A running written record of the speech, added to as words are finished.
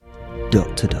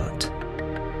Dot to Dot,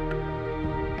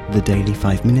 the daily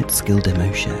 5-minute skill demo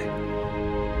show.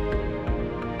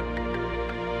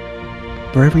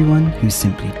 For everyone who's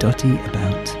simply dotty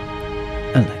about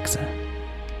Alexa.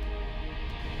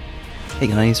 Hey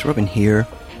guys, Robin here.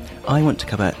 I want to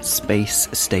cover Space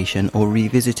Station, or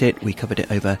revisit it. We covered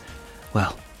it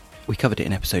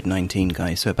in episode 19,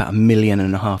 guys, so about 1.5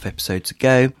 million episodes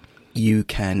ago. You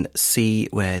can see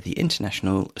where the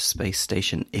International Space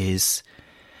Station is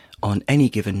on any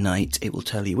given night. It will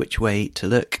tell you which way to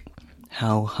look,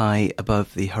 how high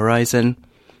above the horizon,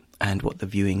 and what the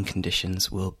viewing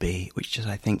conditions will be, which is,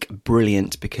 I think,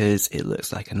 brilliant because it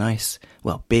looks like a nice,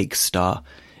 big star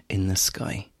in the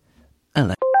sky.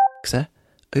 Alexa,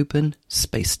 open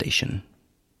Space Station.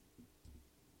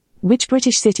 Which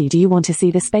British city do you want to see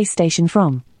the space station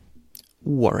from?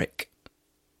 Warwick.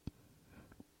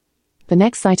 The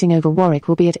next sighting over Warwick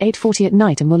will be at 8:40 at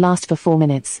night and will last for 4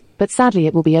 minutes, but sadly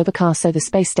it will be overcast so the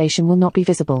space station will not be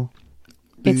visible.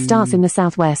 It starts in the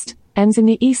southwest, ends in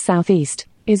the east-southeast,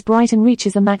 is bright and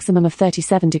reaches a maximum of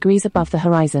 37 degrees above the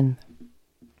horizon.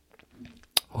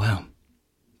 Wow.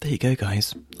 There you go,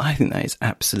 guys. I think that is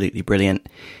absolutely brilliant.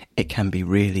 It can be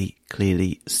really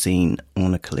clearly seen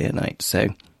on a clear night. So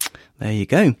there you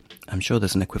go. I'm sure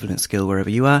there's an equivalent skill wherever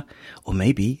you are, or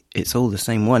maybe it's all the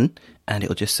same one and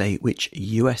it'll just say which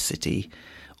US city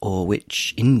or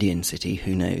which Indian city,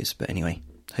 who knows. But anyway,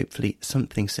 hopefully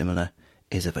something similar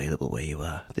is available where you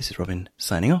are. This is Robin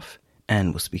signing off,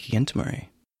 and we'll speak again tomorrow.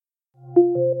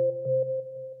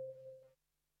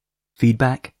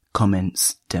 Feedback,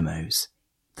 comments, demos.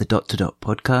 The Dot to Dot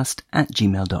podcast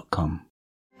 @gmail.com.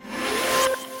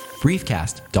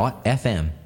 Briefcast.fm